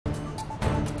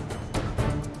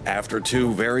After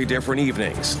 2 very different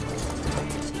evenings,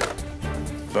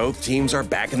 both teams are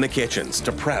back in the kitchens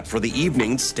to prep for the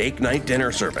evening's steak night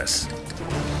dinner service.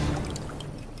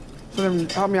 So then,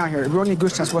 help me out here. If we only need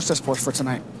goose test, what's this for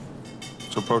tonight?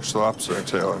 So poach the lobster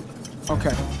tail.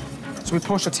 Okay. So we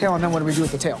poach the tail, and then what do we do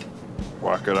with the tail?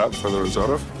 Whack it up for the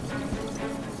risotto.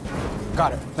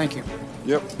 Got it. Thank you.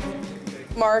 Yep.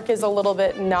 Marc is a little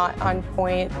bit not on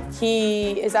point.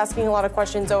 He is asking a lot of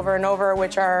questions over and over,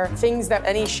 which are things that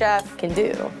any chef can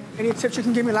do. Any tips you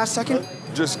can give me last second?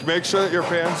 Just make sure that your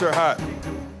pans are hot.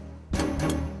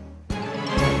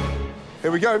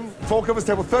 Here we go. 4 covers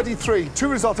table 33. 2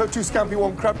 risotto, 2 scampi,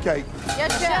 1 crab cake.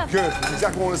 Yes, chef. Good.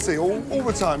 Exactly what I want to see. All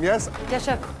the time, yes? Yes,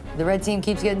 chef. The red team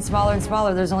keeps getting smaller and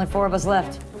smaller. There's only 4 of us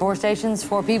left. 4 stations,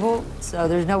 4 people, so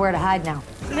there's nowhere to hide now.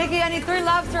 Nikki, I need 3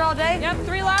 lobster all day. Yep,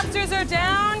 3 lobsters are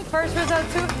down. First risotto,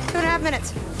 2.5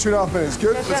 minutes. 2.5 minutes.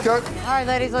 Good. Yes, let's chef. go. All right,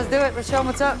 ladies, let's do it. Let's show them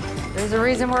what's up. There's a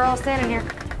reason we're all standing here.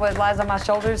 What lies on my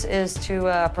shoulders is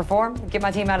to perform, get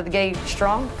my team out of the gate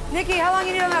strong. Nikki, how long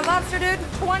you need on that lobster, dude?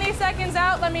 20 seconds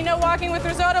out. Let me know walking with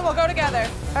risotto. We'll go together.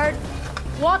 Heard.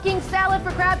 Walking salad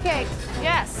for crab cakes.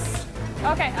 Yes.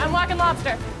 Okay, I'm walking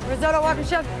lobster. Risotto, walking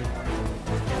chef.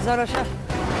 Risotto, chef.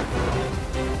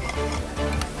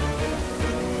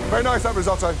 Very nice, that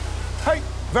risotto. Hey,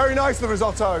 very nice, the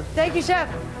risotto. Thank you, chef.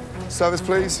 Service,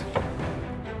 please.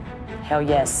 Hell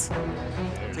yes.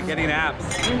 To getting apps.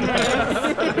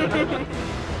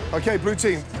 Okay, blue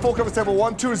team. 4 covers table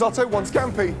 1, 2 risotto, 1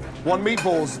 scampi, 1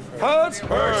 meatballs. Heard?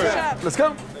 Chef. Let's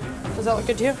go. Does that look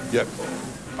good to you? Yep.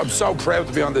 I'm so proud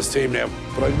to be on this team now,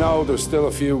 but I know there's still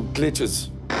a few glitches.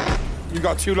 You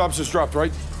got 2 lobsters dropped,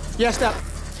 right? Yes, step.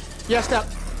 Yes, step.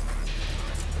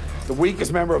 The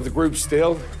weakest member of the group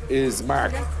still is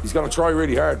Marc. He's going to try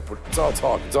really hard, but it's all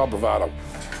talk, it's all bravado.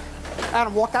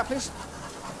 Adam, walk that, please.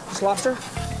 This lobster.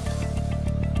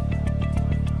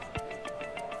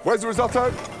 Where's the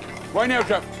risotto? Right now,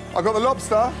 Cap. I've got the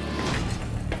lobster.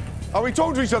 Are we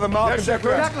talking to each other, Marc and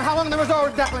Declan? Declan, how long in the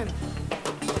risotto, Declan?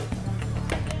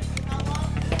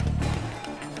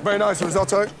 Very nice,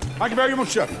 risotto. Thank you very much,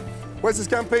 Chef. Where's the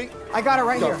scampi? I got it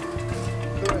right here.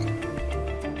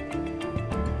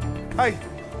 Hey,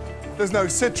 there's no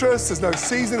citrus, there's no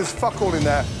seasoning, there's fuck all in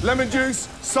there. Lemon juice,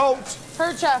 salt.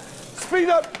 Heard, chef. Speed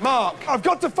up, Marc. I've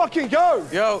got to fucking go.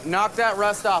 Yo, knock that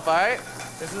rust off, all right?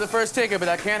 This is the first ticket, but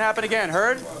that can't happen again.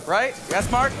 Heard? Right? Yes,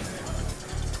 Marc?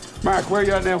 Marc, where are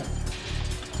you at now?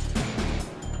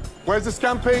 Where's the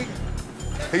scampi?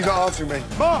 He's not answering me.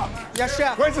 Marc! Yes,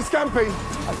 chef. Where's the scampi?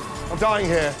 I'm dying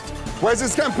here. Where's the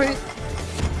scampi?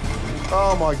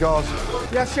 Oh, my God.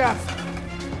 Yes, chef.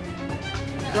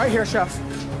 Right here, chef.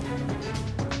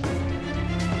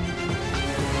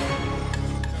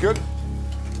 Good.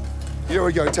 Here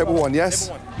we go, table 1, yes?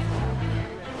 Table 1.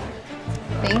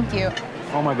 Thank you.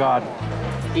 Oh, my God.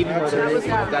 Even though there is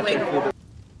that